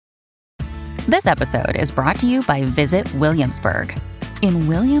This episode is brought to you by Visit Williamsburg. In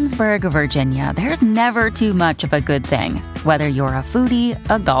Williamsburg, Virginia, there's never too much of a good thing. Whether you're a foodie,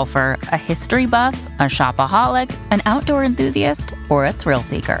 a golfer, a history buff, a shopaholic, an outdoor enthusiast, or a thrill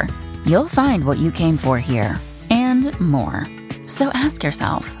seeker, you'll find what you came for here and more. So ask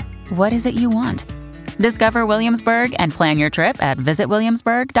yourself, what is it you want? Discover Williamsburg and plan your trip at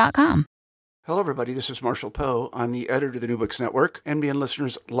visitwilliamsburg.com. Hello, everybody. This is Marshall Poe. I'm the editor of the New Books Network. NBN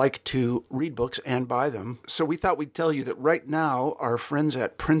listeners like to read books and buy them. So we thought we'd tell you that right now, our friends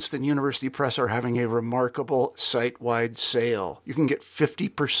at Princeton University Press are having a remarkable site-wide sale. You can get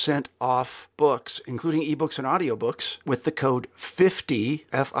 50% off books, including ebooks and audiobooks, with the code 50,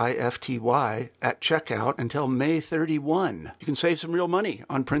 F-I-F-T-Y, at checkout until May 31. You can save some real money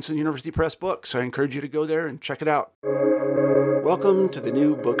on Princeton University Press books. I encourage you to go there and check it out. Welcome to the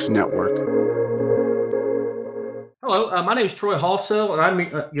New Books Network. Hello, my name is Troy Halsell, and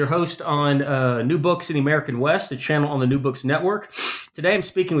I'm your host on New Books in the American West, a channel on the New Books Network. Today I'm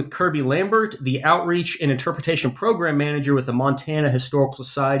speaking with Kirby Lambert, the Outreach and Interpretation Program Manager with the Montana Historical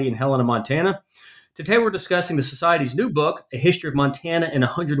Society in Helena, Montana. Today we're discussing the Society's new book, A History of Montana in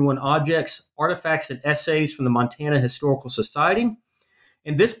 101 Objects, Artifacts, and Essays from the Montana Historical Society.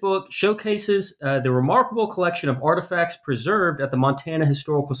 And this book showcases the remarkable collection of artifacts preserved at the Montana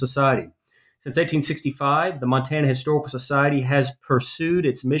Historical Society. Since 1865, the Montana Historical Society has pursued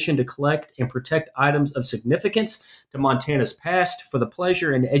its mission to collect and protect items of significance to Montana's past for the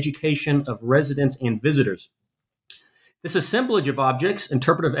pleasure and education of residents and visitors. This assemblage of objects,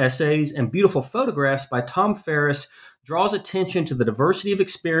 interpretive essays, and beautiful photographs by Tom Ferris draws attention to the diversity of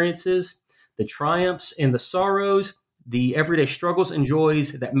experiences, the triumphs and the sorrows, the everyday struggles and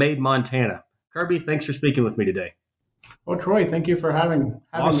joys that made Montana. Kirby, thanks for speaking with me today. Oh, Troy, thank you for having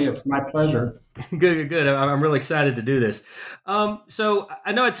Awesome. me. It's my pleasure. Good. I'm really excited to do this. So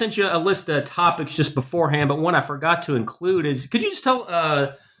I know I'd sent you a list of topics just beforehand, but one I forgot to include is, could you just tell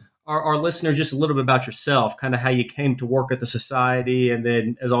our listeners just a little bit about yourself, kind of how you came to work at the Society, and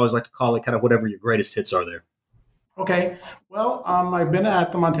then, as I always like to call it, kind of whatever your greatest hits are there. Okay. Well, I've been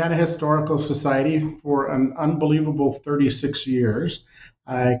at the Montana Historical Society for an unbelievable 36 years.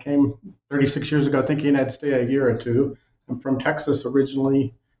 I came 36 years ago thinking I'd stay a year or two. I'm from Texas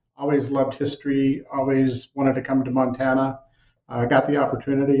originally, always loved history, always wanted to come to Montana. I got the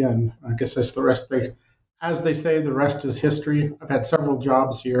opportunity, and I guess that's the rest. As they say, the rest is history. I've had several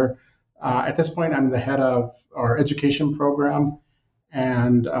jobs here. At this point, I'm the head of our education program,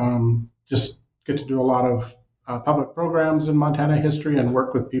 and just get to do a lot of public programs in Montana history and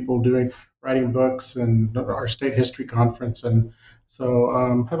work with people writing books and our state history conference. And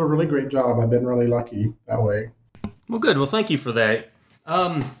so have a really great job. I've been really lucky that way. Well, good. Well, thank you for that.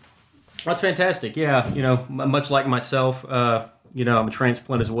 That's fantastic. Yeah, much like myself, I'm a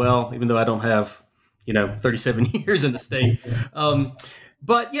transplant as well, even though I don't have, 37 years in the state.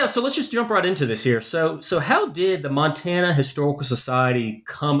 But yeah, so let's just jump right into this here. So how did the Montana Historical Society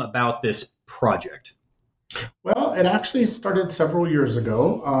come about this project? Well, it actually started several years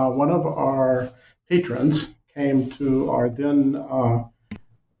ago. One of our patrons came to our then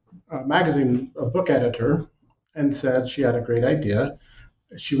magazine book editor and said she had a great idea.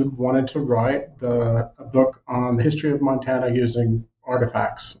 She wanted to write a book on the history of Montana using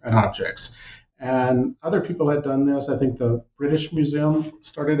artifacts and objects. And other people had done this. I think the British Museum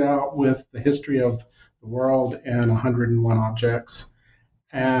started out with the history of the world in 101 objects.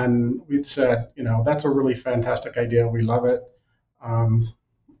 And we'd said, that's a really fantastic idea. We love it.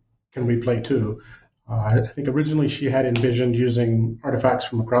 Can we play too? I think originally she had envisioned using artifacts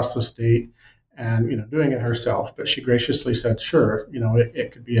from across the state and, doing it herself. But she graciously said, sure,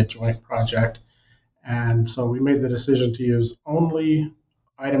 it could be a joint project. And so we made the decision to use only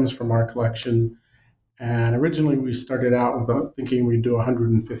items from our collection. And originally we started out with thinking we'd do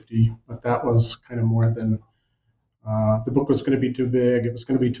 150, but that was kind of more than the book was going to be too big. It was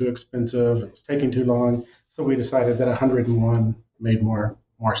going to be too expensive. It was taking too long. So we decided that 101 made more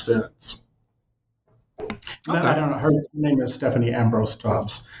sense. Okay. I don't know. Her name is Stephanie Ambrose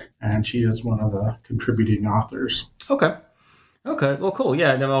Tubbs, and she is one of the contributing authors. Okay. Well, cool.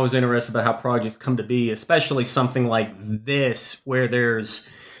 Yeah, and I'm always interested about how projects come to be, especially something like this, where there's,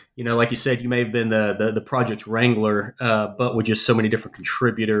 like you said, you may have been the project wrangler, but with just so many different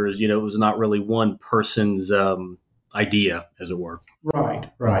contributors, it was not really one person's idea, as it were. Right.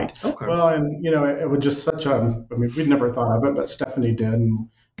 Okay. Well, and, it was just we'd never thought of it, but Stephanie did, and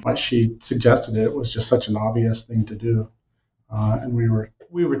when she suggested it was just such an obvious thing to do. And we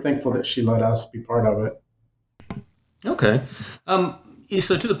were thankful that she let us be part of it. Okay.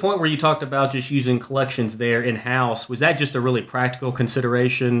 So to the point where you talked about just using collections there in-house, was that just a really practical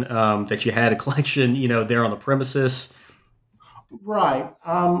consideration that you had a collection, there on the premises? Right.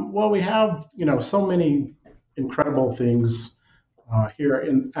 Well, we have, so many incredible things here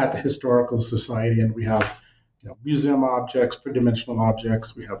at the Historical Society, and we have, museum objects, three-dimensional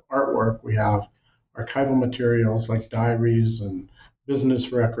objects. We have artwork. We have archival materials like diaries and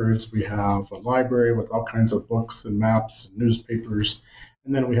business records. We have a library with all kinds of books and maps and newspapers,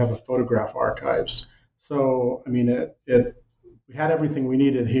 and then we have a photograph archives. So, I mean, we had everything we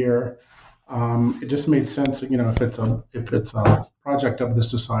needed here. It just made sense, if it's a project of the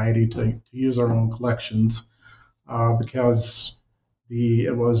society to use our own collections, because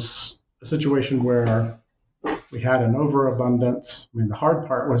it was a situation where we had an overabundance. I mean, the hard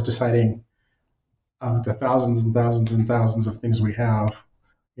part was deciding of the thousands and thousands and thousands of things we have,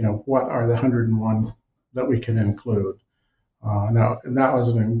 what are the 101 that we can include? And that was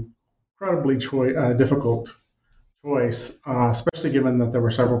an incredibly difficult choice, especially given that there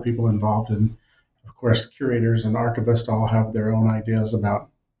were several people involved, and of course, curators and archivists all have their own ideas about,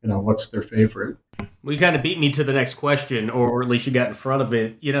 what's their favorite. Well, you kind of beat me to the next question, or at least you got in front of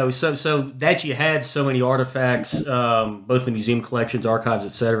it. So that you had so many artifacts, both the museum collections, archives,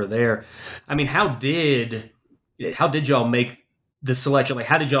 et cetera, there. I mean, how did y'all make the selection? Like,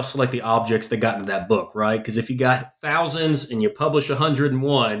 how did y'all select the objects that got into that book, right? Because if you got thousands and you publish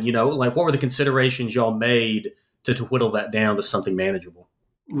 101, like what were the considerations y'all made to whittle that down to something manageable?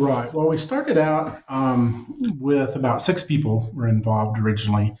 Right. Well, we started out with about 6 people were involved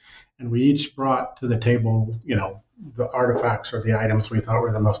originally, and we each brought to the table, the artifacts or the items we thought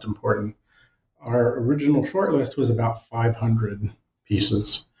were the most important. Our original short list was about 500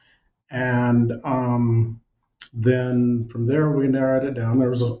 pieces. And then from there, we narrowed it down. There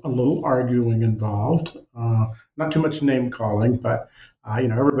was a little arguing involved, not too much name calling, but,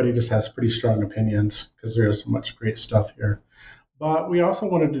 everybody just has pretty strong opinions because there's so much great stuff here. But we also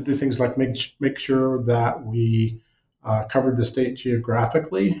wanted to do things like make sure that we covered the state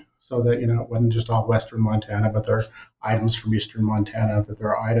geographically, so that it wasn't just all Western Montana, but there are items from Eastern Montana, that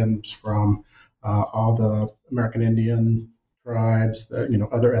there are items from all the American Indian tribes,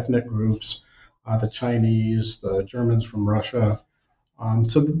 other ethnic groups, the Chinese, the Germans from Russia.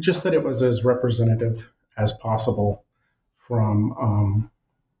 So just that it was as representative as possible from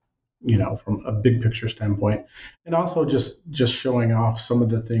from a big picture standpoint, and also just showing off some of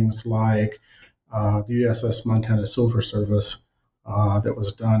the things like the USS Montana Silver Service that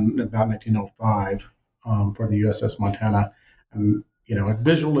was done about 1905 for the USS Montana. And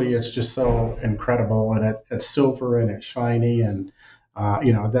visually it's just so incredible, and it's silver and it's shiny, and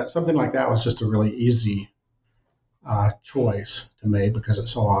that something like that was just a really easy choice to make because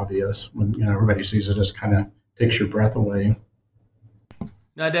it's so obvious. When everybody sees it, just kind of takes your breath away.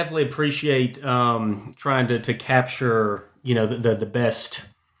 I definitely appreciate trying to capture, the best.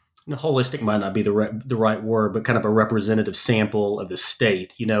 Holistic might not be the right word, but kind of a representative sample of the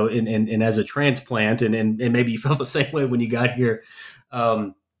state, and as a transplant, and maybe you felt the same way when you got here,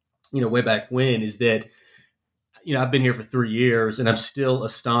 way back when, is that, I've been here for 3 years and I'm still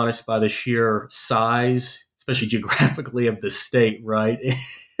astonished by the sheer size, especially geographically, of the state, right?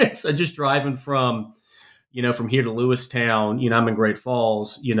 So just driving from here to Lewistown, I'm in Great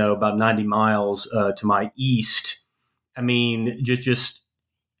Falls, about 90 miles to my east. I mean, just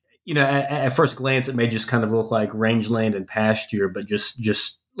at first glance, it may just kind of look like rangeland and pasture, but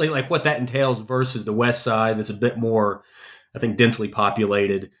just like what that entails versus the west side, that's a bit more, I think, densely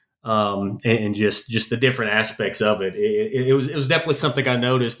populated, and just the different aspects of it. It was definitely something I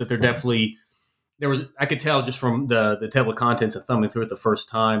noticed that I could tell just from the table of contents and thumbing through it the first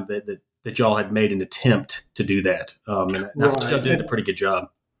time that y'all had made an attempt to do that. And I thought y'all did a pretty good job.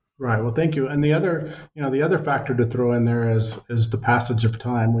 Right. Well, thank you. And the other factor to throw in there is the passage of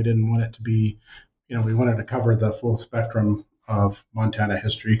time. We didn't want it to be, we wanted to cover the full spectrum of Montana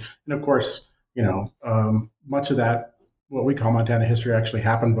history. And of course, much of that, what we call Montana history, actually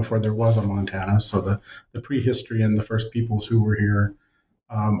happened before there was a Montana. So the prehistory and the first peoples who were here,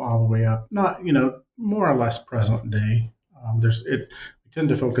 all the way up, not, more or less present day. We tend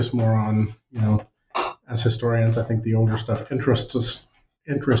to focus more on, as historians, I think the older stuff interests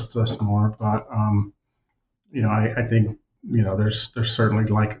us more, but I think there's certainly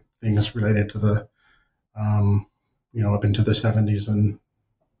like things related to the up into the 70s and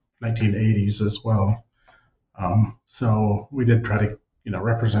 1980s as well. So we did try to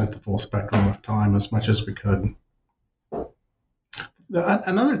represent the full spectrum of time as much as we could.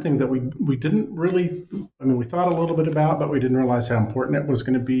 Another thing that we didn't really, we thought a little bit about, but we didn't realize how important it was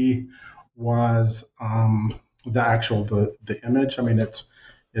going to be, was the image. I mean,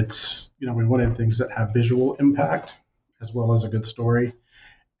 it's we wanted things that have visual impact as well as a good story.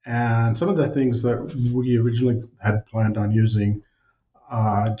 And some of the things that we originally had planned on using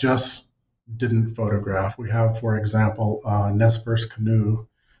just didn't photograph. We have, for example, a Nez canoe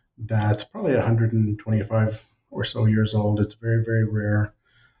that's probably 125 or so years old. It's very, very rare.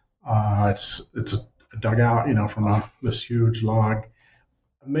 It's dug out, from this huge log.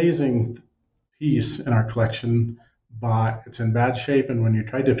 Amazing piece in our collection, but it's in bad shape. And when you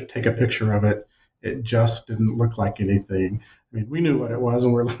tried to take a picture of it, it just didn't look like anything. I mean, we knew what it was,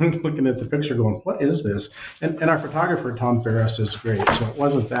 and we're looking at the picture going, what is this? And our photographer, Tom Ferris, is great. So it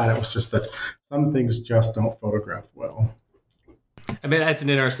wasn't that. It was just that some things just don't photograph well. I mean, that's an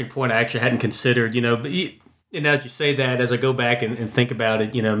interesting point I actually hadn't considered, but and as you say that, as I go back and think about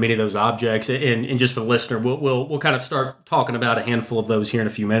it, many of those objects, and just for the listener, we'll kind of start talking about a handful of those here in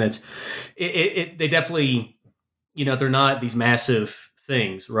a few minutes. They definitely, they're not these massive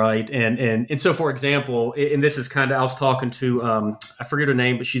things, right? And so, for example, and this is kind of, I was talking to, I forget her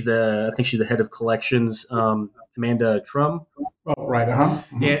name, but I think she's the head of collections, Amanda Trum. Oh, right,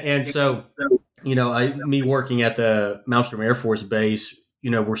 Mm-hmm. And so, me working at the Malmstrom Air Force Base,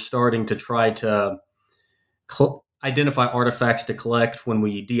 we're starting to try to identify artifacts to collect when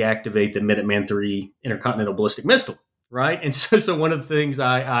we deactivate the Minuteman III intercontinental ballistic missile, right? And so one of the things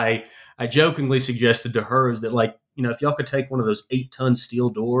I jokingly suggested to her is that, like, if y'all could take one of those 8-ton steel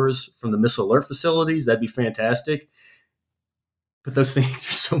doors from the missile alert facilities, that'd be fantastic. But those things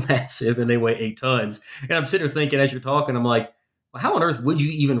are so massive and they weigh 8 tons. And I'm sitting there thinking, as you're talking, I'm like, well, how on earth would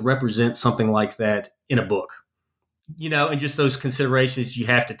you even represent something like that in a book? And just those considerations you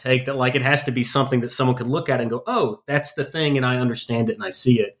have to take, that, like, it has to be something that someone could look at and go, oh, that's the thing, and I understand it and I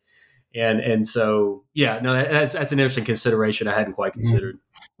see it. And so, yeah, no, that's an interesting consideration I hadn't quite considered.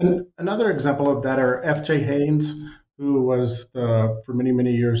 And another example of that are F.J. Haynes, who was, for many,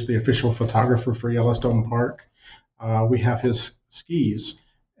 many years, the official photographer for Yellowstone Park. We have his skis,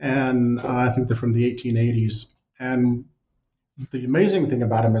 and I think they're from the 1880s. And the amazing thing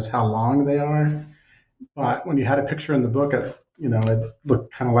about them is how long they are. But when you had a picture in the book, it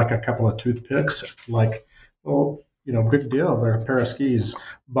looked kind of like a couple of toothpicks. It's like, well, good deal, they're a pair of skis.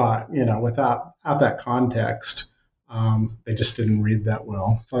 But, without that context, they just didn't read that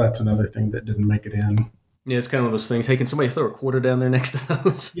well. So that's another thing that didn't make it in. Yeah, it's kind of one of those things. Hey, can somebody throw a quarter down there next to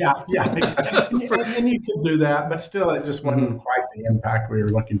those? Yeah, exactly. and you could do that, but still, it just wasn't quite the impact we were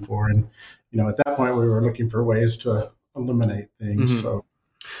looking for. And, at that point, we were looking for ways to eliminate things. So,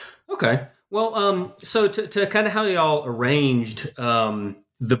 okay. Well, so to kind of how y'all arranged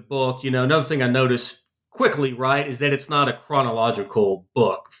the book, another thing I noticed quickly, right, is that it's not a chronological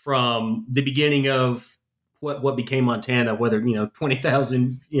book from the beginning of what became Montana, whether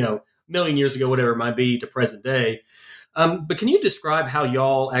 20,000 million years ago, whatever it might be, to present day. But can you describe how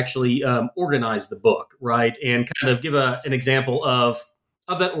y'all actually organized the book, right, and kind of give an example of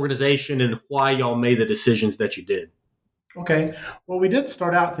that organization and why y'all made the decisions that you did? Okay. Well, we did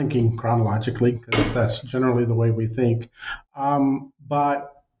start out thinking chronologically because that's generally the way we think.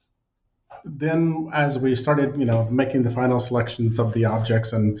 But then as we started, making the final selections of the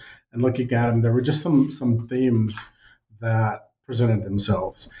objects and looking at them, there were just some themes that presented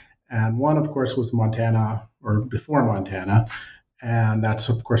themselves. And one, of course, was Montana, or before Montana. And that's,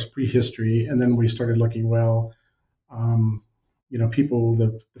 of course, prehistory. And then we started looking, people,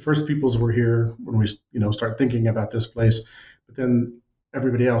 the first peoples were here when we, start thinking about this place, but then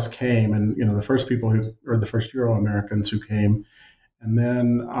everybody else came, and, the first people the first Euro-Americans who came. And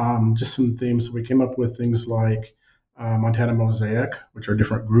then just some themes. We came up with things like Montana Mosaic, which are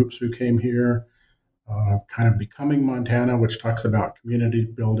different groups who came here, kind of Becoming Montana, which talks about community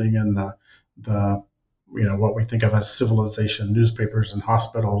building and the what we think of as civilization, newspapers and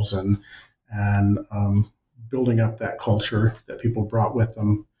hospitals, and building up that culture that people brought with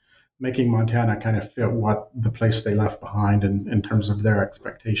them, making Montana kind of fit what the place they left behind in terms of their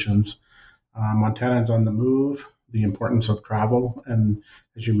expectations. Montanans on the move, the importance of travel, and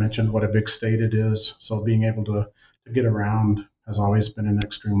as you mentioned, what a big state it is. So being able to get around has always been an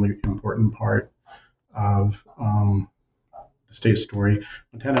extremely important part of the state story.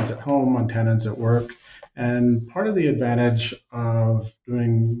 Montanans at home, Montanans at work, and part of the advantage of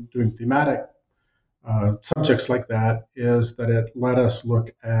doing thematic subjects like that is that it let us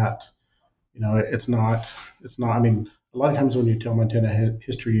look at, it's not, I mean, a lot of times when you tell Montana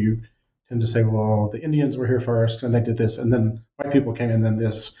history, you tend to say, well, the Indians were here first and they did this, and then white people came and then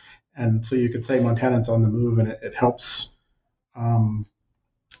this. And so you could say Montanans on the move, and it helps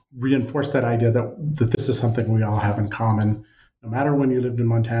reinforce that idea that this is something we all have in common. No matter when you lived in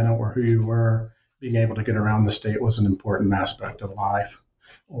Montana or who you were, being able to get around the state was an important aspect of life,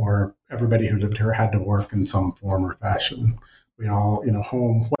 or everybody who lived here had to work in some form or fashion. We all,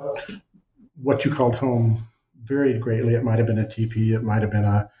 home, what you called home varied greatly. It might have been a teepee, it might have been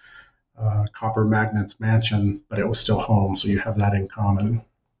a copper magnate's mansion, but it was still home. So you have that in common.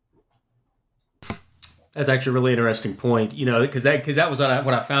 That's actually a really interesting point, because that was what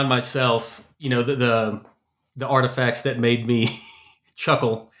I found myself, the artifacts that made me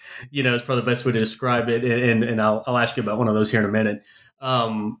chuckle, is probably the best way to describe it. And I'll ask you about one of those here in a minute.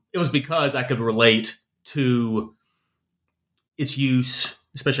 It was because I could relate to its use,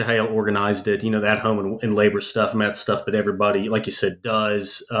 especially how you organized it, that home and labor stuff, and that's stuff that everybody, like you said,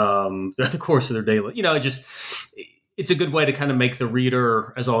 does throughout the course of their daily, it's a good way to kind of make the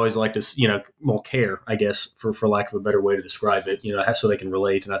reader, as I always like to, more care, I guess, for lack of a better way to describe it, so they can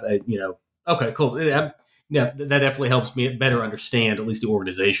relate. And okay, cool. Yeah, that definitely helps me better understand at least the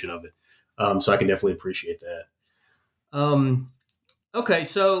organization of it. So I can definitely appreciate that. Okay,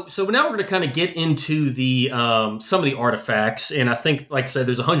 so now we're going to kind of get into the some of the artifacts, and I think, like I said,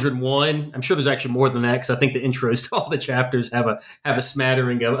 there's 101. I'm sure there's actually more than that, because I think the intros to all the chapters have a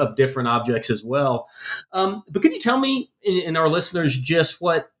smattering of different objects as well. But can you tell me and our listeners just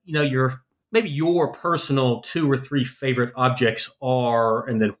what your personal 2 or 3 favorite objects are,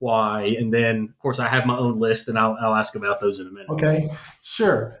 and then why? And then, of course, I have my own list, and I'll ask about those in a minute. Okay,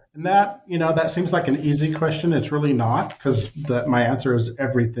 sure. And that, that seems like an easy question. It's really not, because my answer is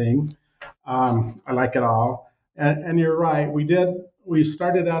everything. I like it all. And you're right. We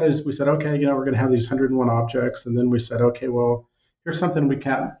started out as we said, okay, we're going to have these 101 objects. And then we said, okay, well, here's something we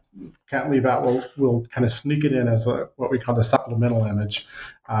can't leave out. We'll kind of sneak it in as what we call a supplemental image.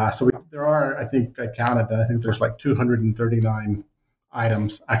 There are, I think I counted, I think there's like 239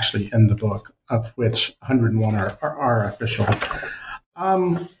 items actually in the book, of which 101 are official.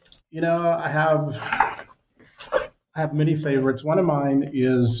 I have many favorites. One of mine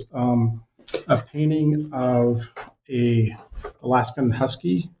is a painting of a Alaskan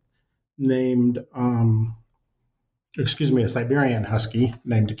husky named, a Siberian husky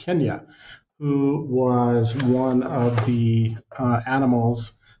named Kenya, who was one of the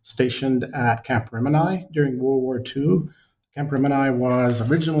animals stationed at Camp Rimini during World War II. Camp Rimini was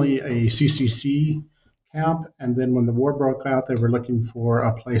originally a CCC camp, and then when the war broke out, they were looking for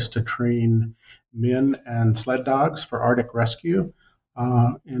a place to train men and sled dogs for Arctic rescue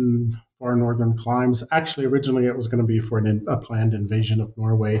in far northern climes. Actually, originally it was going to be for a planned invasion of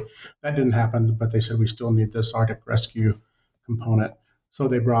Norway. That didn't happen, but they said we still need this Arctic rescue component. So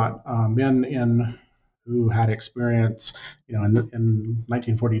they brought men in who had experience. In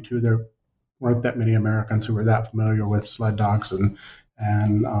 1942, there weren't that many Americans who were that familiar with sled dogs and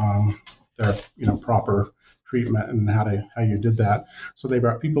their proper treatment and how you did that. So they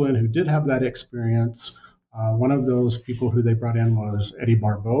brought people in who did have that experience. One of those people who they brought in was Eddie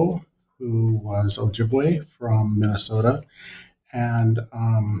Barbeau, who was Ojibwe from Minnesota, and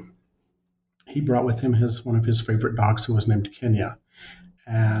he brought with him one of his favorite dogs, who was named Kenya.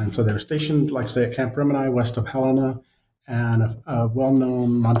 And so they were stationed, like I say, at Camp Rimini, west of Helena, and a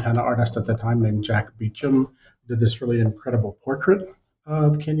well-known Montana artist at the time named Jack Beecham did this really incredible portrait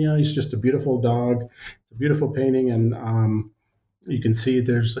of Kenya. He's just a beautiful dog. It's a beautiful painting, and you can see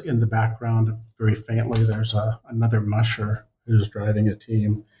there's in the background, very faintly, there's another musher who's driving a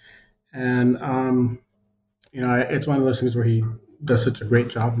team. And, it's one of those things where he does such a great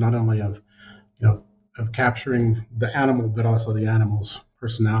job, not only of capturing the animal, but also the animal's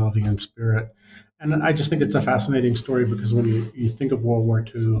personality and spirit. And I just think it's a fascinating story, because when you think of World War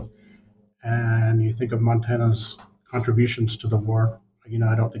II and you think of Montana's contributions to the war,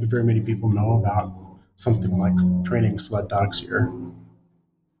 I don't think very many people know about something like training sled dogs here.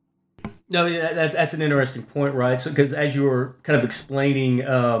 No, yeah, that's an interesting point, right? So, because as you were kind of explaining,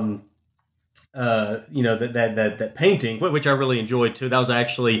 that painting, which I really enjoyed too, that was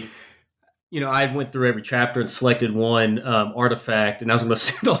actually, I went through every chapter and selected one artifact, and I was going to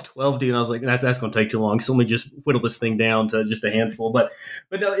send all 12 to you, and I was like, that's going to take too long, so let me just whittle this thing down to just a handful. But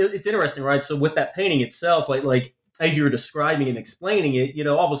no, it's interesting, right? So with that painting itself, like as you were describing and explaining it,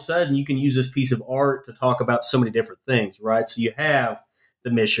 all of a sudden you can use this piece of art to talk about so many different things, right? So you have the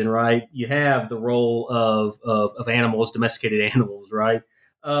mission, right? You have the role of animals, domesticated animals, right?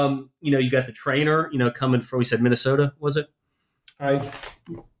 You got the trainer, coming from, we said Minnesota, was it? I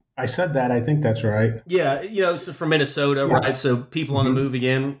said that. I think that's right. Yeah, so from Minnesota, yeah. Right? So people on the move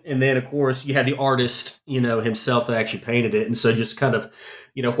again. And then, of course, you had the artist, himself that actually painted it. And so just kind of,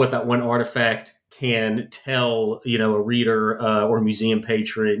 what that one artifact can tell, a reader or a museum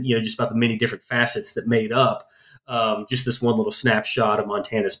patron, just about the many different facets that made up just this one little snapshot of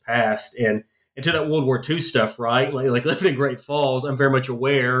Montana's past. And And to that World War II stuff, right? Like living in Great Falls, I'm very much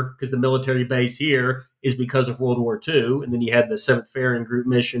aware because the military base here is because of World War II. And then you had the 7th Ferrying Group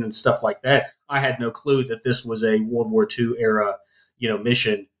mission and stuff like that. I had no clue that this was a World War II era,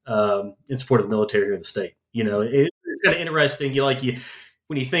 mission in support of the military here in the state. It's kind of interesting.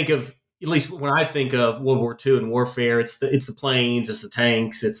 When you think of, at least when I think of World War II and warfare, it's the planes, it's the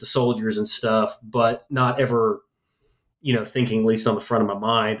tanks, it's the soldiers and stuff, but not ever thinking, at least on the front of my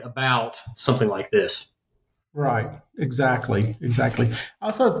mind, about something like this. Right. Exactly.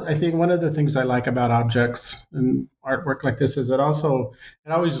 Also, I think one of the things I like about objects and artwork like this is it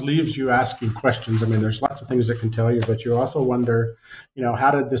always leaves you asking questions. I mean, there's lots of things it can tell you, but you also wonder, how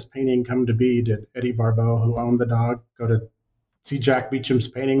did this painting come to be? Did Eddie Barbeau, who owned the dog, go to see Jack Beecham's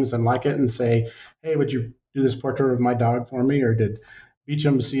paintings and like it and say, hey, would you do this portrait of my dog for me? Or did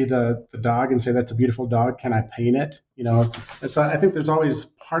Beecham see the dog and say, that's a beautiful dog, can I paint it? I think there's always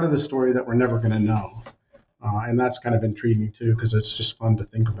part of the story that we're never going to know. And that's kind of intriguing too, because it's just fun to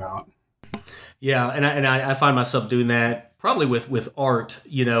think about. Yeah, and I find myself doing that probably with art,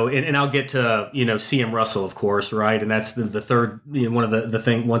 and I'll get to C.M. Russell, of course, right, and that's the third one of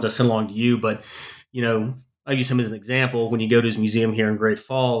the ones I sent along to you, but I use him as an example. When you go to his museum here in Great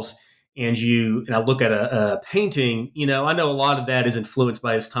Falls, and I look at a painting, I know a lot of that is influenced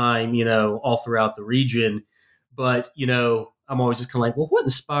by his time, all throughout the region, but I'm always just kind of like, well, what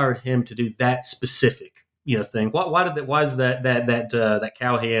inspired him to do that specific thing? Why is that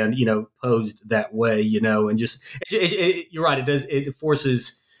cowhand posed that way, and just you're right, it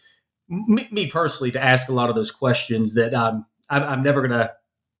forces me personally to ask a lot of those questions that I'm never gonna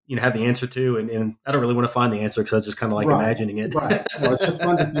have the answer to, and I don't really want to find the answer because I was just kind of like imagining it. Right. Well, it's just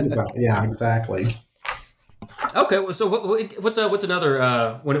fun to think about. Yeah, exactly. Okay, well, so what's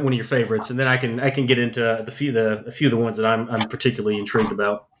another one of your favorites, and then I can get into a few of the ones that I'm particularly intrigued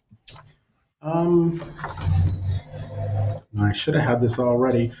about. I should have had this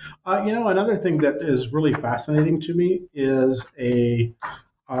already. Another thing that is really fascinating to me is it's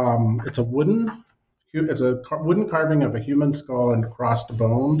a wooden carving of a human skull and crossed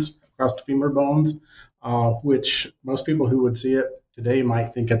femur bones, which most people who would see it today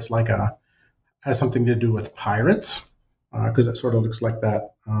might think it's has something to do with pirates, because it sort of looks like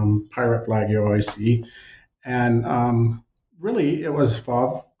that pirate flag you always see. And really, it was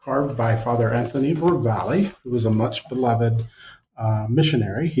carved by Father Anthony Ravalli, who was a much beloved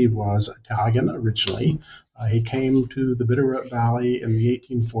missionary. He was Italian originally. He came to the Bitterroot Valley in the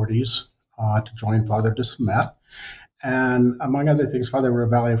 1840s to join Father de Smet. And among other things, Father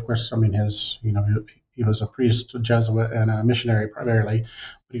Ravalli, of course, he was a priest, a Jesuit, and a missionary primarily,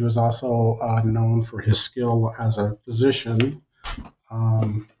 but he was also known for his skill as a physician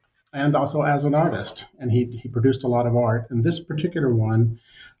and also as an artist. And he produced a lot of art. And this particular one,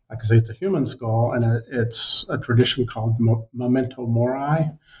 like I say, it's a human skull, and it's a tradition called memento mori,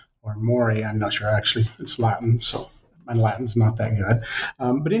 or mori. I'm not sure, actually. It's Latin, so my Latin's not that good.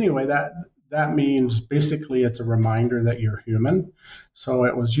 But anyway, that means basically it's a reminder that you're human. So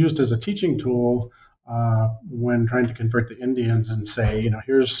it was used as a teaching tool when trying to convert the Indians and say,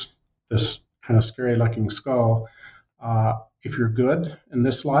 here's this kind of scary-looking skull. If you're good in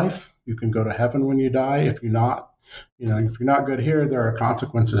this life, you can go to heaven when you die. If you're not, if you're not good here, there are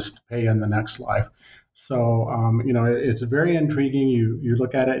consequences to pay in the next life. So, it's very intriguing. You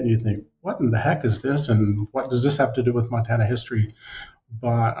look at it and you think, what in the heck is this? And what does this have to do with Montana history?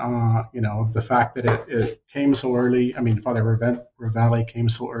 But, the fact that it came so early, Father Ravalli came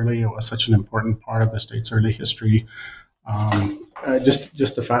so early, it was such an important part of the state's early history.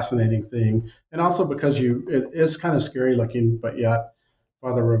 Just a fascinating thing. And also because it is kind of scary looking, but yet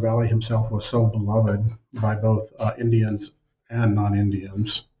Father Ravalli himself was so beloved by both Indians and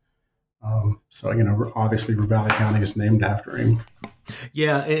non-Indians. Obviously Ravalli County is named after him.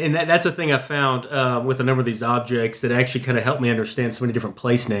 Yeah, and that's the thing I found with a number of these objects that actually kind of helped me understand so many different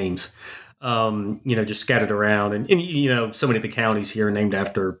place names, just scattered around. And so many of the counties here are named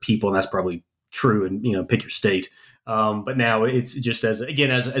after people, and that's probably true, and, pick your state. But now it's just as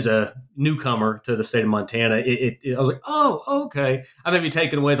a newcomer to the state of Montana, I was like, oh, okay. I may be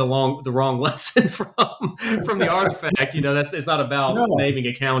taking away the wrong lesson from the artifact. It's not about naming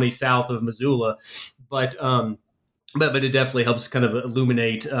a county south of Missoula, but it definitely helps kind of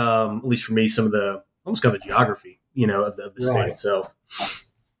illuminate, at least for me, some of the almost kind of the geography, of the state itself.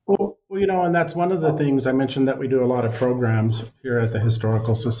 Well, and that's one of the things I mentioned, that we do a lot of programs here at the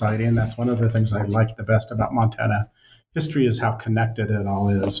Historical Society, and that's one of the things I like the best about Montana history is how connected it all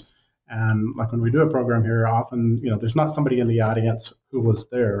is. And like when we do a program here, often, there's not somebody in the audience who was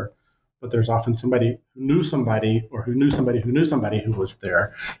there, but there's often somebody who knew somebody or who knew somebody who knew somebody who was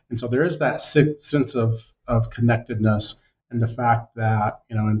there. And so there is that sense of connectedness, and the fact that,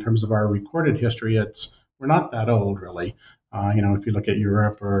 in terms of our recorded history, we're not that old, really. If you look at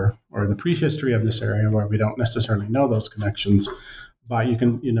Europe or the prehistory of this area, where we don't necessarily know those connections, but you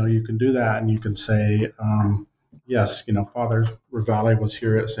can do that, and you can say, yes, Father Reveille was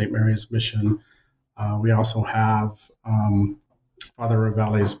here at St. Mary's Mission. We also have Father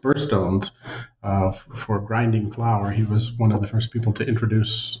Reveille's birthstones for grinding flour. He was one of the first people to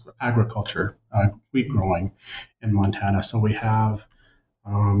introduce agriculture, wheat growing in Montana. So we have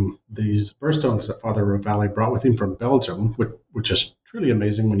these birthstones that Father Reveille brought with him from Belgium, which is truly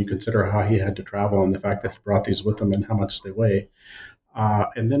amazing when you consider how he had to travel and the fact that he brought these with him and how much they weigh.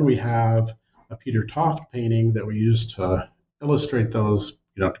 And then we have a Peter Toft painting that we used to illustrate those,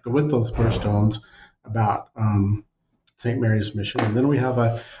 to go with those birthstones about St. Mary's Mission. And then we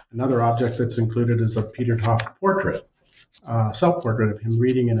have another object that's included is a Peter Toft portrait, self-portrait of him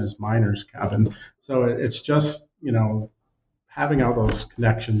reading in his miner's cabin. So it's just, having all those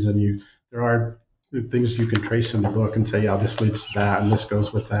connections, and there are things you can trace in the book and say, yeah, this leads to that, and this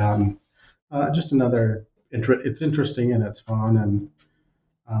goes with that. And just another, it's interesting and it's fun. And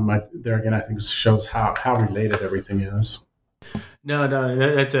there again, I think it shows how related everything is. No,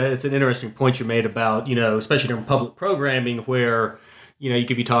 it's an interesting point you made about, especially during public programming where, you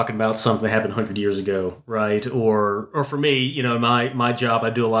could be talking about something that happened 100 years ago, right? Or for me, my job, I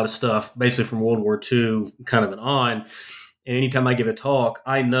do a lot of stuff basically from World War II kind of and on. And anytime I give a talk,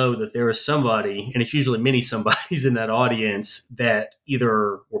 I know that there is somebody, and it's usually many somebodies in that audience that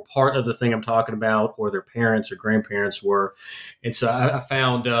either were part of the thing I'm talking about or their parents or grandparents were. And so I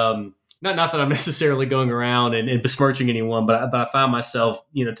found, not that I'm necessarily going around and besmirching anyone, but I found myself,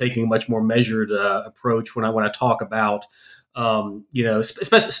 taking a much more measured approach when I talk about,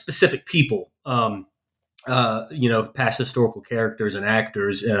 specific people, past historical characters and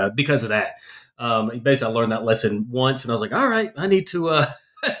actors because of that. Basically, I learned that lesson once, and I was like, all right, I need to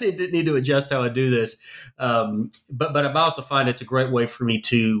need to adjust how I do this. But I also find it's a great way for me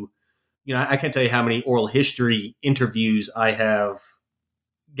to, I can't tell you how many oral history interviews I have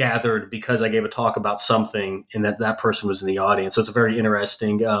gathered because I gave a talk about something and that person was in the audience. So it's a very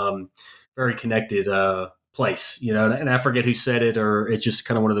interesting, very connected place, and I forget who said it, or it's just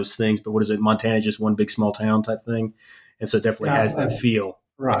kind of one of those things, but what is it? Montana, just one big small town type thing. And so it definitely has that feel.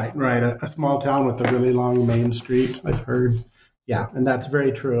 Right. A small town with a really long main street, I've heard. Yeah, and that's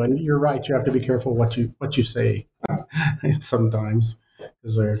very true. And you're right. You have to be careful what you say sometimes,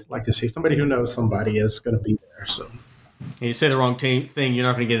 because like you say, somebody who knows somebody is going to be there. So. And you say the wrong thing, you're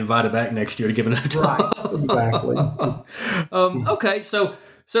not going to get invited back next year to give another talk. Right. Exactly. Okay, so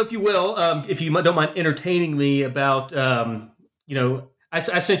if you will, if you don't mind entertaining me about, I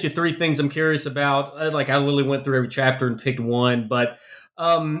sent you 3 things I'm curious about. I literally went through every chapter and picked one, but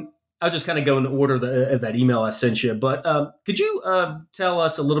I'll just kind of go in the order of that email I sent you. But could you tell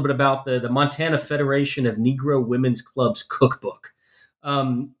us a little bit about the Montana Federation of Negro Women's Clubs cookbook?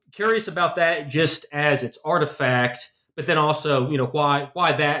 Curious about that just as its artifact, but then also,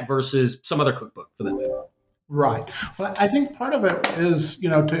 why that versus some other cookbook for that matter? Right. Well, I think part of it is,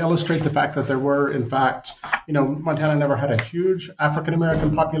 to illustrate the fact that there were, in fact, Montana never had a huge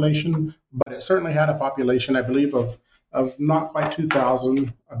African-American population, but it certainly had a population, I believe, of not quite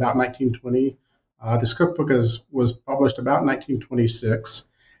 2,000, about 1920. This cookbook was published about 1926.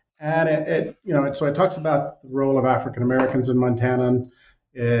 And it talks about the role of African-Americans in Montana.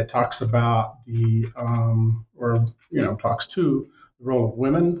 It talks about talks to the role of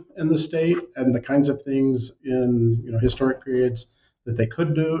women in the state and the kinds of things in historic periods that they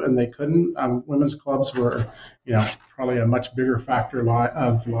could do and they couldn't. Women's clubs were probably a much bigger factor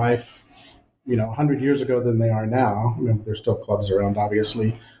of life 100 years ago than they are now. There's still clubs around,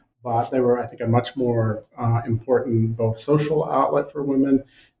 obviously, but they were, I think, a much more important both social outlet for women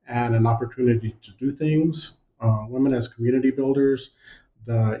and an opportunity to do things. Women as community builders.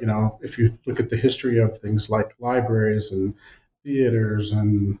 If you look at the history of things like libraries and theaters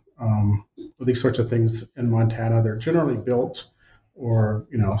and these sorts of things in Montana, they're generally built or,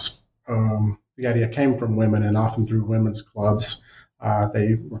 the idea came from women and often through women's clubs.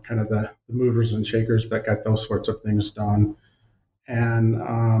 They were kind of the movers and shakers that got those sorts of things done. And,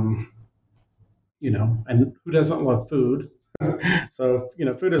 and who doesn't love food? So,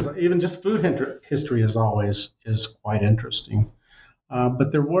 food is, even just food history is quite interesting.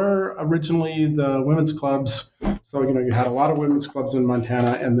 But there were originally the women's clubs. So, you had a lot of women's clubs in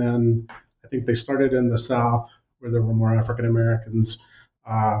Montana, and then I think they started in the South where there were more African Americans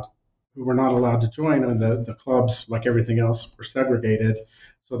who were not allowed to join. And the clubs, like everything else, were segregated.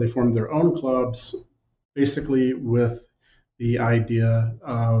 So they formed their own clubs, basically with the idea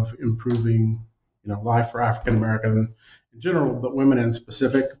of improving, life for African American in general, but women in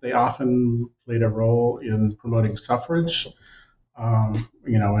specific. They often played a role in promoting suffrage, and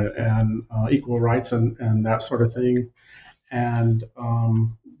equal rights and that sort of thing. And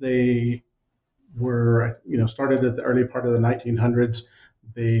they were, started at the early part of the 1900s.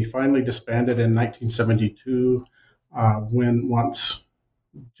 They finally disbanded in 1972 when once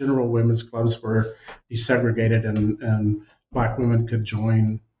general women's clubs were desegregated and black women could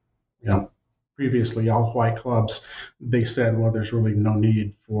join, previously all white clubs. They said, well, there's really no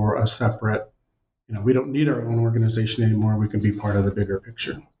need for a separate, we don't need our own organization anymore. We can be part of the bigger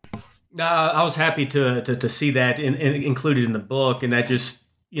picture. I was happy to see that included in the book, and that just,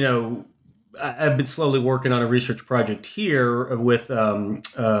 I've been slowly working on a research project here with,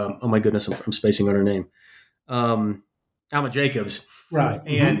 oh my goodness, I'm spacing on her name, Alma Jacobs. Right.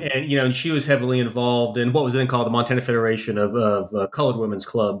 And she was heavily involved in what was then called the Montana Federation of Colored Women's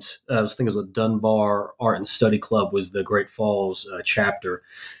Clubs. I think it was the Dunbar Art and Study Club was the Great Falls chapter.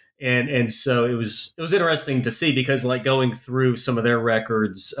 And so it was interesting to see because like going through some of their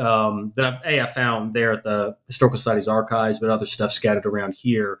records that I found there at the Historical Society's archives, but other stuff scattered around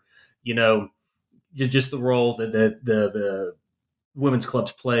here, just the role that the women's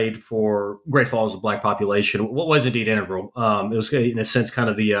clubs played for Great Falls, the black population, what was indeed integral. It was in a sense kind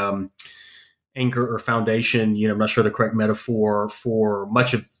of the anchor or foundation, I'm not sure the correct metaphor for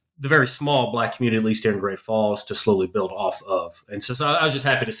much of the very small black community, at least here in Great Falls, to slowly build off of. And so I was just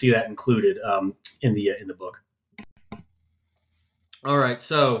happy to see that included in the book. All right,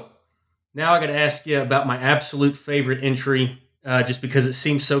 so now I got to ask you about my absolute favorite entry, just because it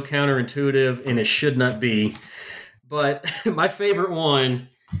seems so counterintuitive and it should not be. But my favorite one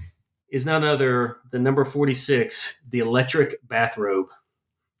is none other than number 46, the electric bathrobe.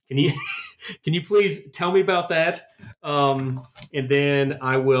 Can you please tell me about that? And then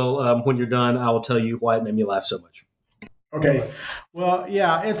I will, when you're done, I will tell you why it made me laugh so much. Okay. Well,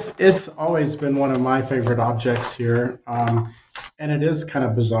 yeah, it's always been one of my favorite objects here. And it is kind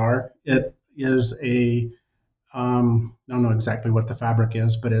of bizarre. It is I don't know exactly what the fabric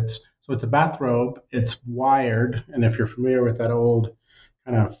is, but it's a bathrobe. It's wired. And if you're familiar with that old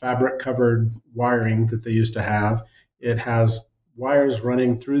kind of fabric covered wiring that they used to have, it has wires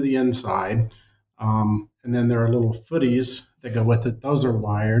running through the inside. And then there are little footies that go with it. Those are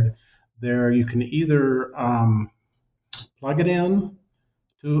wired. There you can either plug it in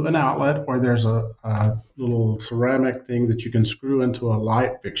to an outlet, or there's a little ceramic thing that you can screw into a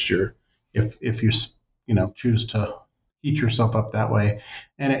light fixture if you choose to heat yourself up that way.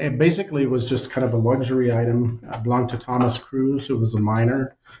 And it basically was just kind of a luxury item. It belonged to Thomas Cruise, who was a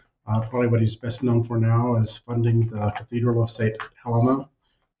miner. Probably what he's best known for now is funding the Cathedral of St. Helena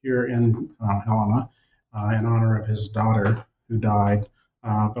here in Helena in honor of his daughter who died.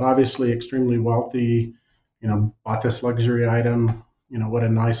 But obviously extremely wealthy, bought this luxury item. What a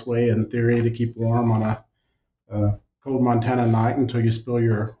nice way in theory to keep warm on a cold Montana night until you spill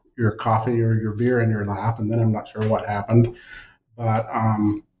your coffee or your beer in your lap, and then I'm not sure what happened. But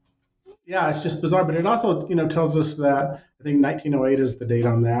yeah, it's just bizarre. But it also, tells us that I think 1908 is the date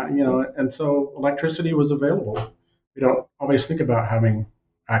on that, and so electricity was available. We don't always think about having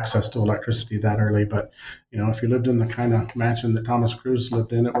access to electricity that early, but, if you lived in the kind of mansion that Thomas Cruise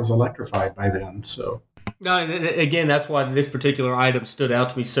lived in, it was electrified by then, so. No, again, that's why this particular item stood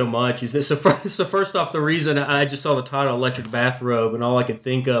out to me so much. Is this so first off, the reason I just saw the title "electric bathrobe" and all I could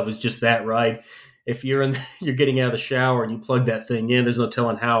think of was just that, right? If you're getting out of the shower and you plug that thing in, there's no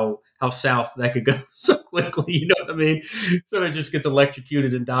telling how south that could go so quickly. You know what I mean? So it just gets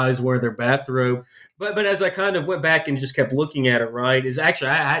electrocuted and dies wearing their bathrobe. But as I kind of went back and just kept looking at it, right, is actually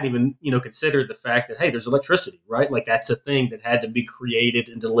I hadn't even considered the fact that hey, there's electricity, right? Like that's a thing that had to be created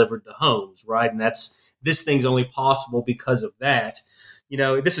and delivered to homes, right? And this thing's only possible because of that.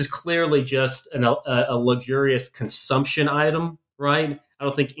 This is clearly just a luxurious consumption item, right? I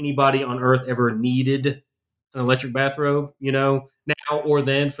don't think anybody on earth ever needed an electric bathrobe, now or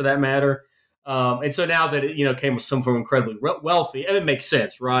then for that matter. And so now that it, came with someone incredibly wealthy, and it makes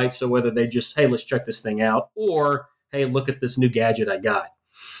sense, right? So whether they just, hey, let's check this thing out, or, hey, look at this new gadget I got.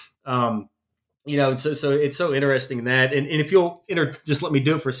 So it's so interesting that, and if you'll just let me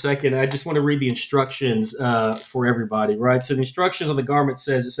do it for a second, I just want to read the instructions for everybody, right? So the instructions on the garment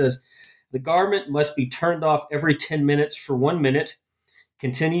says, the garment must be turned off every 10 minutes for 1 minute.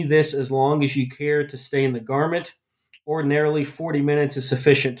 Continue this as long as you care to stay in the garment. Ordinarily, 40 minutes is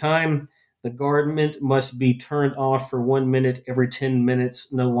sufficient time. The garment must be turned off for 1 minute every 10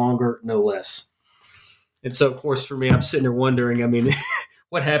 minutes, no longer, no less. And so, of course, for me, I'm sitting there wondering,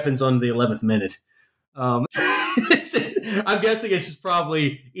 what happens on the 11th minute. I'm guessing it's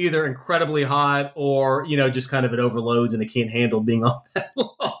probably either incredibly hot or, just kind of it overloads and it can't handle being on that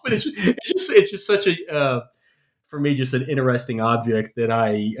long. But it's just such a, for me, just an interesting object that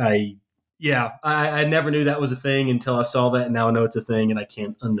I never knew that was a thing until I saw that, and now I know it's a thing, and I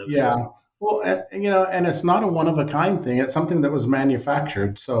can't unknow that. Yeah. Well, and it's not a one of a kind thing. It's something that was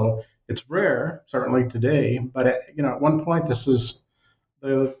manufactured. So it's rare, certainly today. But at one point, this is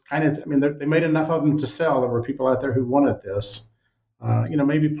the kind of, they made enough of them to sell. There were people out there who wanted this.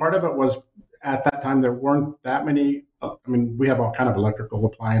 Maybe part of it was at that time there weren't that many. We have all kind of electrical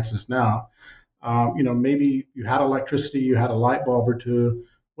appliances now. Maybe you had electricity, you had a light bulb or two.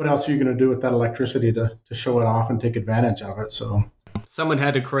 What else are you going to do with that electricity to show it off and take advantage of it? So someone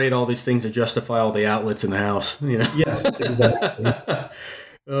had to create all these things to justify all the outlets in the house. Yes, exactly.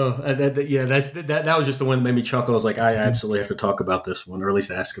 That was just the one that made me chuckle. I was like, I absolutely have to talk about this one, or at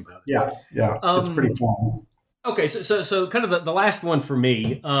least ask about it. Yeah, it's pretty fun. Okay, so kind of the last one for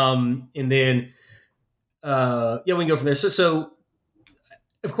me, and then we can go from there. So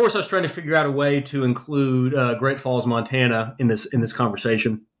of course, I was trying to figure out a way to include Great Falls, Montana in this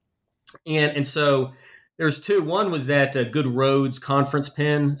conversation, and so there's two. One was that Good Roads conference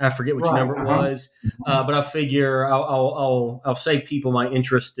pen. I forget which number it was, but I figure I'll save people my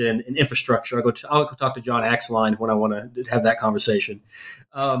interest in infrastructure. I'll go talk to John Axeline when I want to have that conversation.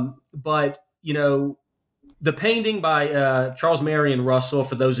 But the painting by Charles Marion Russell,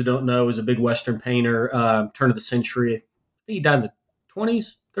 for those who don't know, is a big Western painter, turn of the century. I think he died in the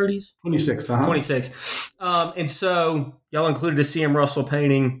 20s, 30s? 26, 26. And so y'all included a C.M. Russell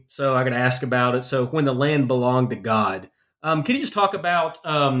painting, so I got to ask about it. So When the Land Belonged to God. Can you just talk about,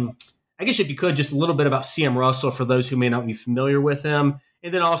 I guess if you could, just a little bit about C.M. Russell for those who may not be familiar with him,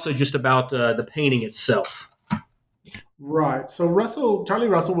 and then also just about the painting itself. Right. So Charlie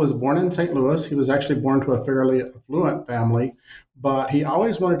Russell was born in St. Louis. He was actually born to a fairly affluent family, but he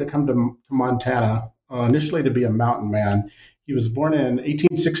always wanted to come to Montana, initially to be a mountain man. He was born in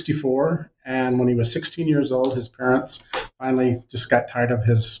 1864, and when he was 16 years old, his parents finally just got tired of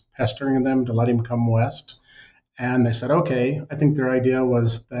his pestering them to let him come west. And they said, okay. I think their idea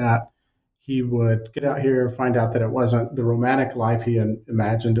was that he would get out here, find out that it wasn't the romantic life he had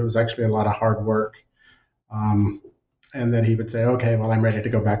imagined. It was actually a lot of hard work. And then he would say, okay, well, I'm ready to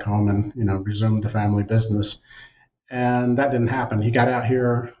go back home and, resume the family business. And that didn't happen. He got out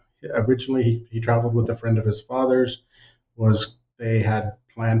here. Originally, he traveled with a friend of his father's. They had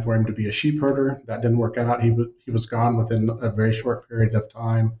planned for him to be a sheep herder. That didn't work out. He was gone within a very short period of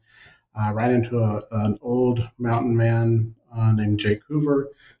time. Ran into an old mountain man named Jake Hoover.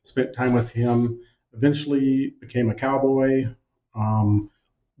 Spent time with him. Eventually became a cowboy.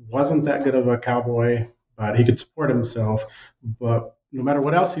 Wasn't that good of a cowboy, but he could support himself. But no matter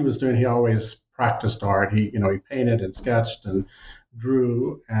what else he was doing, he always practiced art. He painted and sketched and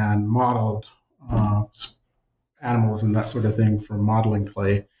drew and modeled animals and that sort of thing from modeling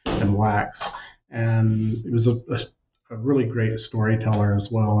clay and wax. And he was a really great storyteller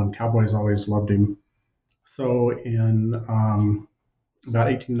as well, and cowboys always loved him. So in about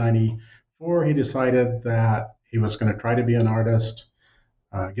 1894, he decided that he was going to try to be an artist,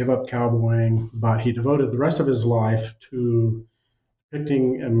 give up cowboying, but he devoted the rest of his life to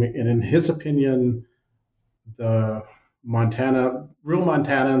depicting, and in his opinion, the real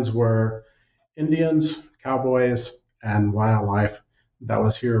Montanans were Indians, cowboys, and wildlife that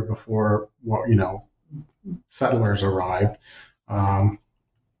was here before settlers arrived. And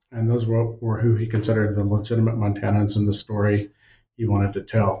those were who he considered the legitimate Montanans in the story he wanted to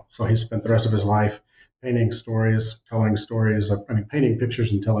tell. So he spent the rest of his life painting stories, painting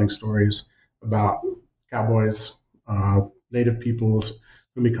pictures and telling stories about cowboys, native peoples,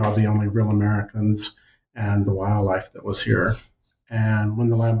 whom he called the only real Americans, and the wildlife that was here. And When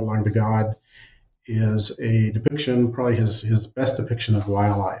the Land Belonged to God is a depiction, probably his best depiction of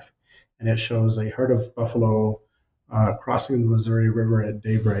wildlife. And it shows a herd of buffalo crossing the Missouri River at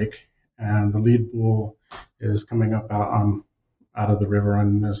daybreak. And the lead bull is coming up out of the river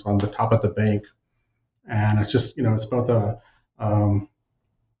and is on the top of the bank. And it's just, it's both a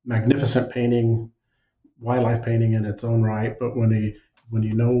magnificent painting, wildlife painting in its own right. But when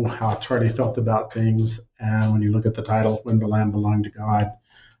you know how Charlie felt about things, and when you look at the title, When the Land Belonged to God,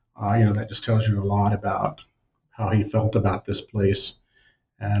 that just tells you a lot about how he felt about this place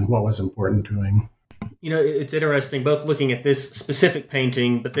and what was important to him. It's interesting, both looking at this specific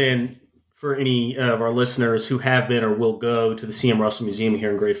painting, but then for any of our listeners who have been or will go to the C.M. Russell Museum here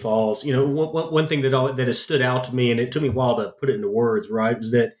in Great Falls, one thing that has stood out to me, and it took me a while to put it into words, right,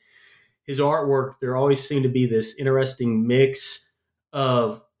 was that his artwork, there always seemed to be this interesting mix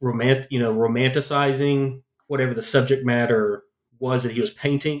of romanticizing whatever the subject matter was that he was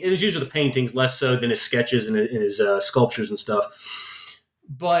painting. It was usually the paintings, less so than his sketches and his sculptures and stuff,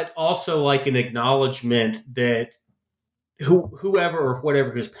 but also like an acknowledgement that whoever or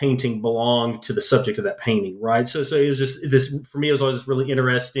whatever he was painting belonged to the subject of that painting, right? So it was just this, for me, it was always really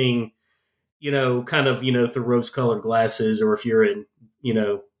interesting, kind of, through rose-colored glasses, or if you're in,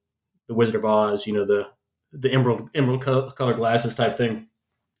 the Wizard of Oz, the emerald colored glasses type thing.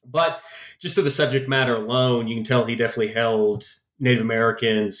 But just through the subject matter alone, you can tell he definitely held Native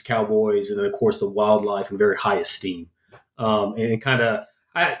Americans, cowboys, and then of course the wildlife in very high esteem. And kind of,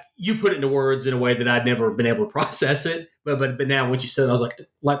 you put it into words in a way that I'd never been able to process it, but now once you said it, I was like,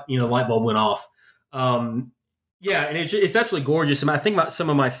 light bulb went off. Yeah, and it's absolutely gorgeous. I think some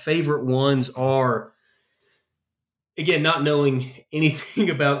of my favorite ones are, again, not knowing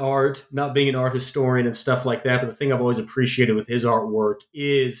anything about art, not being an art historian and stuff like that, but the thing I've always appreciated with his artwork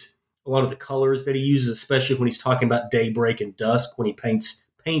is a lot of the colors that he uses, especially when he's talking about daybreak and dusk, when he paints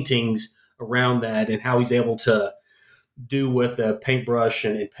paintings around that, and how he's able to do with a paintbrush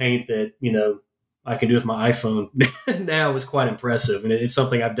and paint that, I can do with my iPhone now is quite impressive. And it's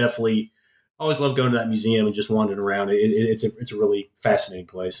something I've definitely always loved going to that museum and just wandering around. It's a really fascinating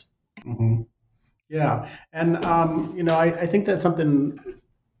place. Mm-hmm. Yeah. And, I think that's something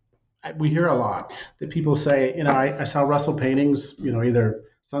we hear a lot, that people say, I saw Russell paintings, either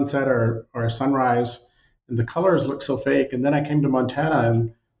sunset or sunrise, and the colors look so fake. And then I came to Montana,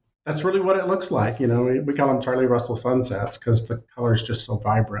 and that's really what it looks like. We call them Charlie Russell sunsets because the color is just so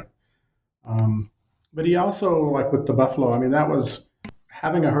vibrant. But he also, like with the buffalo, that was,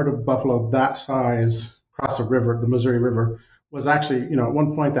 having a herd of buffalo that size across the river, the Missouri River, was actually, at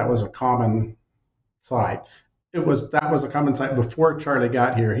one point that was a common sight. That was a common sight before Charlie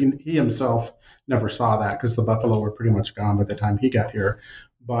got here. He himself never saw that because the buffalo were pretty much gone by the time he got here.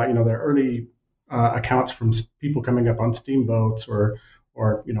 But there are early accounts from people coming up on steamboats or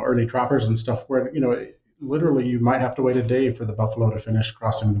early trappers and stuff where literally you might have to wait a day for the buffalo to finish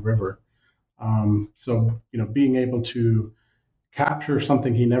crossing the river. So being able to capture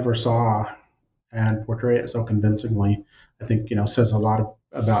something he never saw and portray it so convincingly, I think says a lot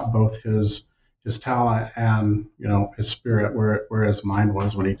about both his talent and his spirit, where his mind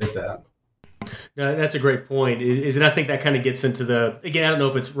was when he did that. No, that's a great point. And I think that kind of gets into again, I don't know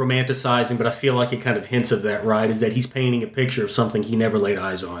if it's romanticizing, but I feel like it kind of hints of that, right? Is that he's painting a picture of something he never laid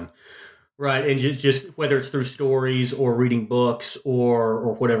eyes on, right? And just whether it's through stories or reading books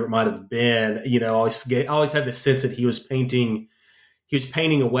or whatever it might have been, I always had this sense that he was painting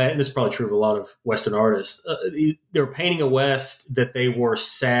a West, and this is probably true of a lot of Western artists. They were painting a West that they were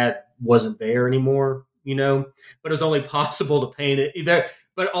sad wasn't there anymore, but it was only possible to paint it either.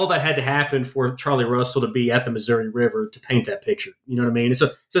 But all that had to happen for Charlie Russell to be at the Missouri River to paint that picture. You know what I mean? And so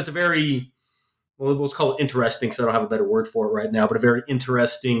it's a very, well, let's call it interesting because I don't have a better word for it right now, but a very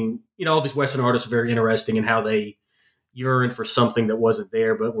interesting, all these Western artists are very interesting in how they yearn for something that wasn't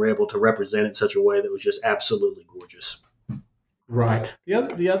there, but were able to represent it in such a way that was just absolutely gorgeous. Right.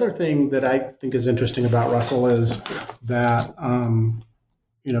 The other thing that I think is interesting about Russell is that,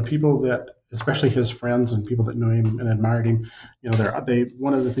 people that, especially his friends and people that knew him and admired him,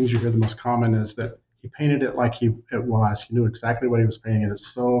 one of the things you hear the most common is that he painted it like it was. He knew exactly what he was painting. It was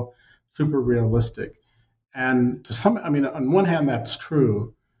so super realistic. And on one hand, that's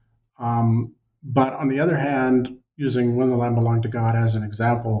true. But on the other hand, using When the Lamb Belonged to God as an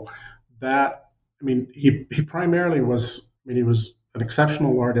example, he primarily was, he was an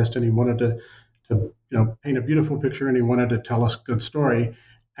exceptional artist, and he wanted to paint a beautiful picture, and he wanted to tell us a good story.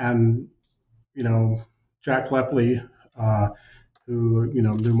 And Jack Lepley, who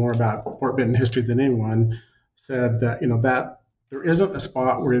knew more about Fort Benton history than anyone, said that that there isn't a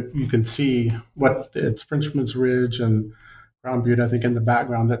spot where you can see it's Frenchman's Ridge and Crown Butte, I think, in the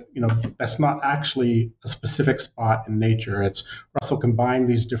background, that that's not actually a specific spot in nature. It's Russell combined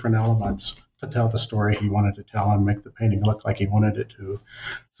these different elements to tell the story he wanted to tell and make the painting look like he wanted it to.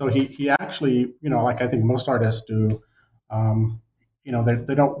 So he actually, like I think most artists do,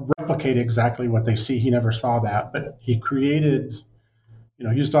 they don't replicate exactly what they see. He never saw that, but he created,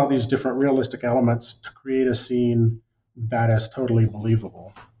 used all these different realistic elements to create a scene that is totally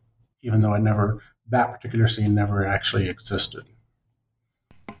believable, even though that particular scene never actually existed.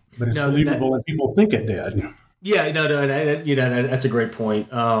 But it's believable, and people think it did. Yeah, that's a great point.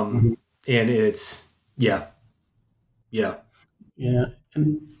 Mm-hmm. And it's, yeah.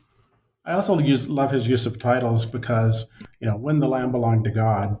 And I also love his use of titles because, When the Lamb Belonged to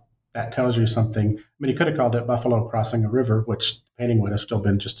God, that tells you something. He could have called it Buffalo Crossing a River, which the painting would have still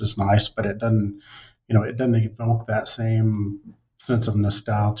been just as nice, but it doesn't evoke that same sense of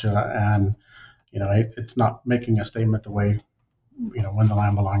nostalgia, and it's not making a statement the way When the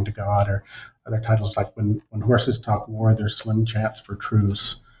Lamb Belonged to God, or other titles like When Horses Talk War, There's Slim Chance for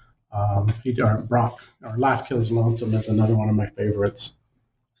Truce. Or Laugh Kills Lonesome is another one of my favorites.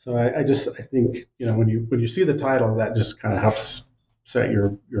 So I think when you see the title, that just kind of helps set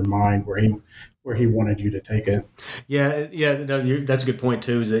your mind where he wanted you to take it. Yeah, no, that's a good point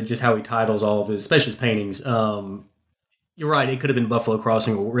too. Is that just how he titles all of his, especially his paintings? You're right. It could have been Buffalo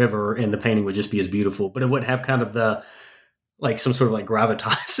Crossing or River, and the painting would just be as beautiful, but it wouldn't have kind of the some sort of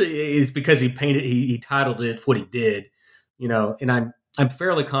gravitas. It's because he titled it what he did, And I'm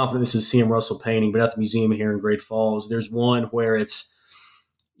fairly confident this is a C.M. Russell painting, but at the museum here in Great Falls, there's one where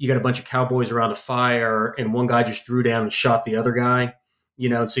you got a bunch of cowboys around a fire, and one guy just drew down and shot the other guy.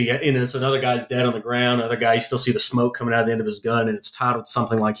 And so so another guy's dead on the ground. Another guy, you still see the smoke coming out of the end of his gun, and it's titled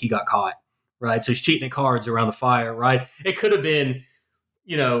something like "He Got Caught." Right, so he's cheating at cards around the fire. Right, it could have been,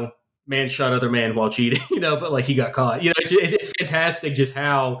 man shot other man while cheating. But he got caught. It's fantastic just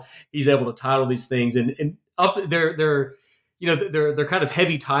how he's able to title these things, and often they're kind of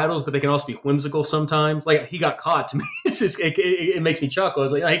heavy titles, but they can also be whimsical sometimes. Like He Got Caught, to me, it's just it makes me chuckle. I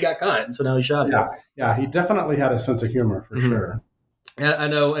was like, he got caught, and so now he shot him. Yeah, he definitely had a sense of humor for sure. I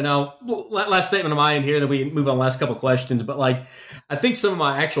know, and last statement on my end here, then we move on last couple of questions. But I think some of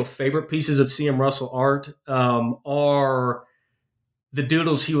my actual favorite pieces of C.M. Russell art are the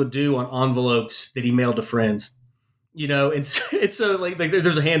doodles he would do on envelopes that he mailed to friends. It's so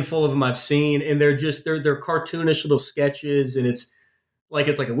there's a handful of them I've seen, and they're cartoonish little sketches, and it's like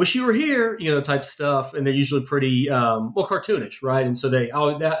I wish you were here, type stuff, and they're usually pretty cartoonish, right? And so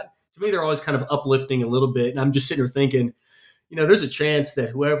to me they're always kind of uplifting a little bit, and I'm just sitting there thinking, there's a chance that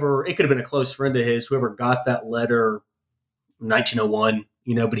it could have been a close friend of his, whoever got that letter in 1901,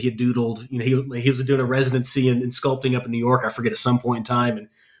 but he had doodled, he was doing a residency in sculpting up in New York, I forget, at some point in time, and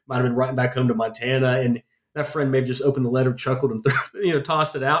might have been writing back home to Montana. And that friend may have just opened the letter, chuckled, and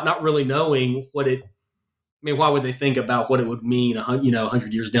tossed it out, not really knowing why would they think about what it would mean,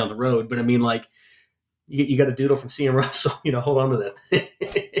 100 years down the road? But I mean, you got a doodle from C.M. Russell, hold on to that.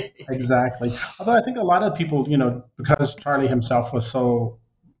 Exactly. Although I think a lot of people, because Charlie himself was so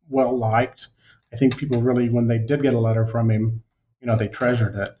well liked, I think people really, when they did get a letter from him, they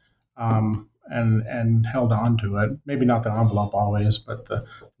treasured it and held on to it. Maybe not the envelope always, but the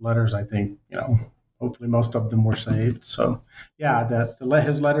letters, I think, hopefully most of them were saved. So, yeah,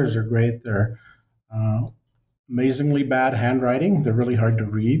 his letters are great. They're amazingly bad handwriting. They're really hard to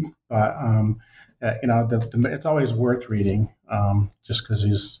read, but it's always worth reading, just because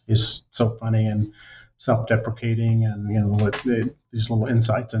he's so funny and self-deprecating, and these little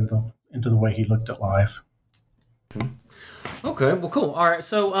insights into the way he looked at life. Okay, well, cool. All right,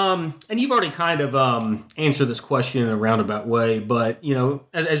 so and you've already kind of answered this question in a roundabout way, but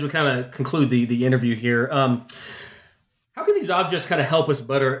as we kind of conclude the interview here, how can these objects kind of help us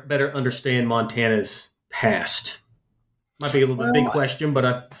better understand Montana's past? Might be a little bit big question, but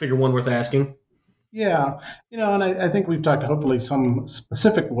I figure one worth asking. Yeah, and I think we've talked hopefully some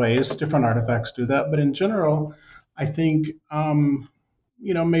specific ways different artifacts do that, but in general, I think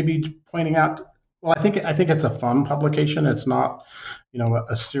maybe pointing out. Well, I think it's a fun publication. It's not,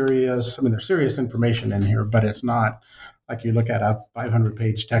 a serious. I mean, there's serious information in here, but it's not like you look at a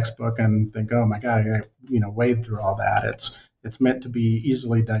 500-page textbook and think, oh my God, I gotta, wade through all that. It's meant to be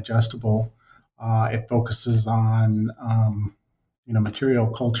easily digestible. It focuses on, material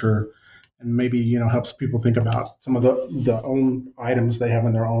culture, and maybe helps people think about some of the own items they have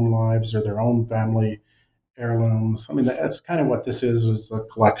in their own lives or their own family heirlooms. I mean, that's kind of what this is a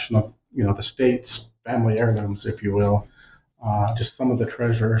collection of the state's family heirlooms, if you will, just some of the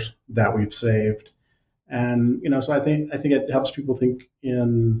treasures that we've saved. And so I think it helps people think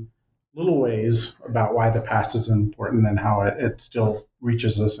in little ways about why the past is important and how it still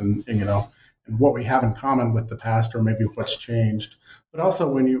reaches us, and what we have in common with the past, or maybe what's changed. But also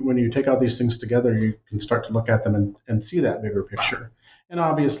when you take all these things together, you can start to look at them and see that bigger picture. And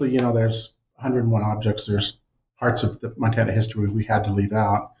obviously, there's 101 objects. There's parts of the Montana history we had to leave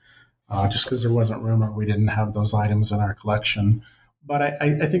out, just because there wasn't room, or we didn't have those items in our collection. But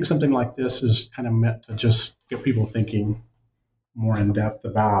I think something like this is kind of meant to just get people thinking more in depth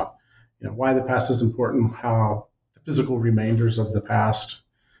about why the past is important, how the physical remainders of the past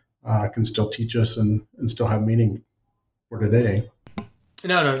can still teach us and still have meaning for today.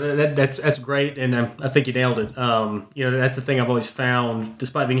 No, that's great, and I think you nailed it. That's the thing I've always found,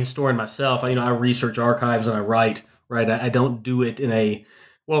 despite being a historian myself. I research archives and I write. Right, I don't do it in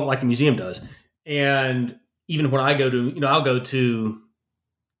like a museum does. And even when I go to, I'll go to,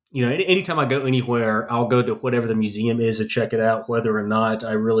 anytime I go anywhere, I'll go to whatever the museum is to check it out, whether or not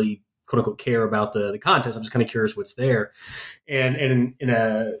I really quote unquote care about the contents. I'm just kind of curious what's there. And in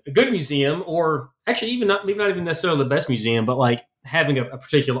a good museum, or actually maybe not even necessarily the best museum, but like having a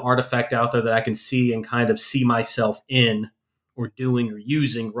particular artifact out there that I can see and kind of see myself in or doing or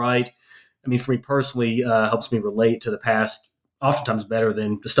using, right? I mean, for me personally, helps me relate to the past oftentimes better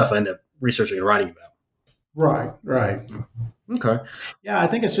than the stuff I end up researching and writing about. Right. Okay. Yeah, I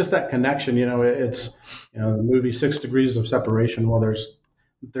think it's just that connection. It's the movie 6 Degrees of Separation. Well,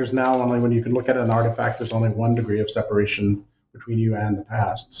 there's now only, when you can look at an artifact, there's only 1 degree of separation between you and the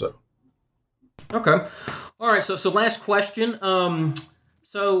past. So. Okay. All right. So last question.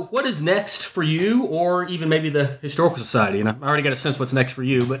 So what is next for you, or even maybe the Historical Society? And I already got a sense what's next for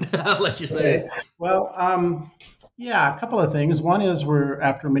you, but I'll let you say it. Well, a couple of things. One is,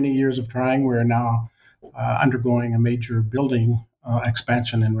 after many years of trying, we're now undergoing a major building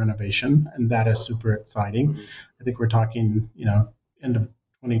expansion and renovation, and that is super exciting. I think we're talking, end of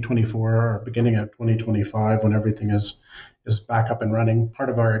 2024 or beginning of 2025, when everything is back up and running. Part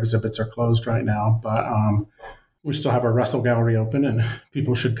of our exhibits are closed right now, but we still have our Russell Gallery open, and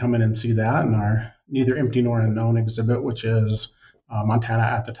people should come in and see that. And our Neither Empty Nor Unknown exhibit, which is Montana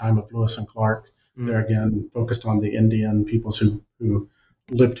at the time of Lewis and Clark. They're again focused on the Indian peoples who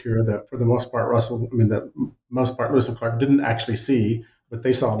lived here. That for the most part, Lewis and Clark didn't actually see, but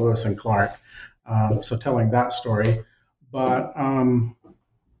they saw Lewis and Clark. So telling that story. But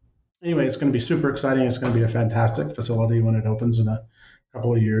anyway, it's going to be super exciting. It's going to be a fantastic facility when it opens in a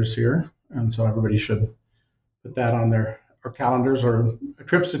couple of years here, and so everybody should put that on their calendars or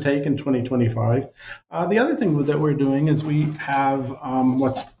trips to take in 2025. The other thing that we're doing is we have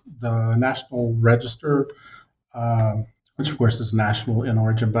what's the National Register, which of course is national in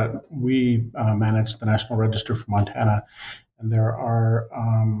origin, but we manage the National Register for Montana, and there are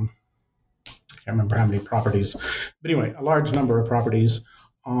I can't remember how many properties, but anyway, a large number of properties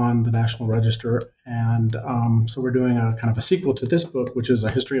on the National Register. And so we're doing a kind of a sequel to this book, which is A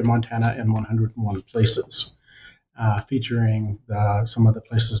History of Montana in 101 Places, featuring some of the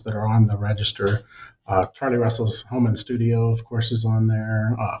places that are on the register. Charlie Russell's home and studio, of course, is on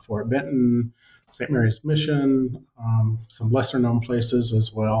there, Fort Benton, St. Mary's Mission, some lesser known places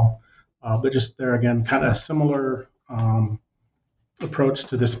as well. But just there again, kind of a similar approach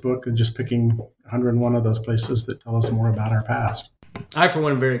to this book, and just picking 101 of those places that tell us more about our past. I, for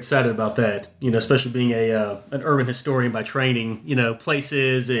one, am very excited about that, especially being an urban historian by training,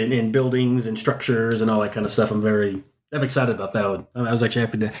 places and buildings and structures and all that kind of stuff. I'm excited about that one. I was actually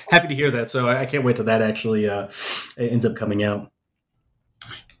happy to hear that. So I can't wait till that actually ends up coming out.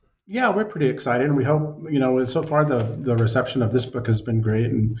 Yeah, we're pretty excited. And we hope, so far the reception of this book has been great.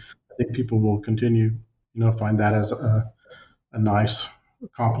 And I think people will continue, find that as a nice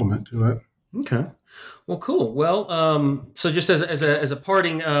compliment to it. Okay. Well, cool. Well, so just as a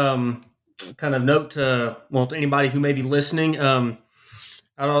parting kind of note to anybody who may be listening,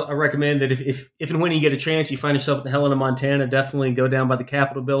 I recommend that if and when you get a chance, you find yourself in Helena, Montana, definitely go down by the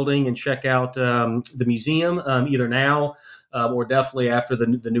Capitol building and check out the museum, either now or definitely after the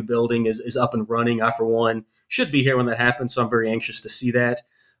new building is up and running. I, for one, should be here when that happens, so I'm very anxious to see that.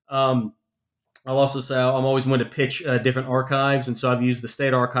 I'll also say I'm always one to pitch different archives, and so I've used the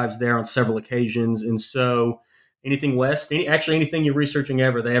state archives there on several occasions. And so anything west, anything you're researching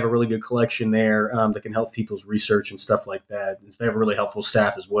ever, they have a really good collection there that can help people's research and stuff like that. And they have a really helpful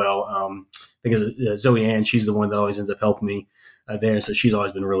staff as well. I think Zoe Ann, she's the one that always ends up helping me there, so she's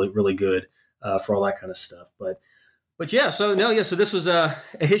always been really, really good for all that kind of stuff. But yeah, so this was a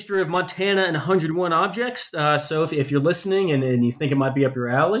history of Montana and 101 objects. So if you're listening and you think it might be up your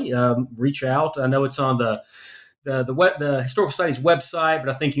alley, reach out. I know it's on the Historical Society's website, but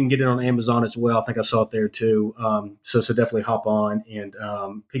I think you can get it on Amazon as well. I think I saw it there too. So definitely hop on and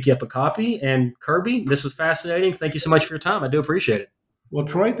pick you up a copy. And Kirby, this was fascinating. Thank you so much for your time. I do appreciate it. Well,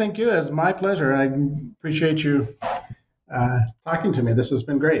 Troy, thank you. It's my pleasure. I appreciate you talking to me. This has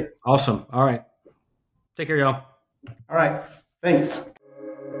been great. Awesome. All right. Take care, y'all. All right. Thanks.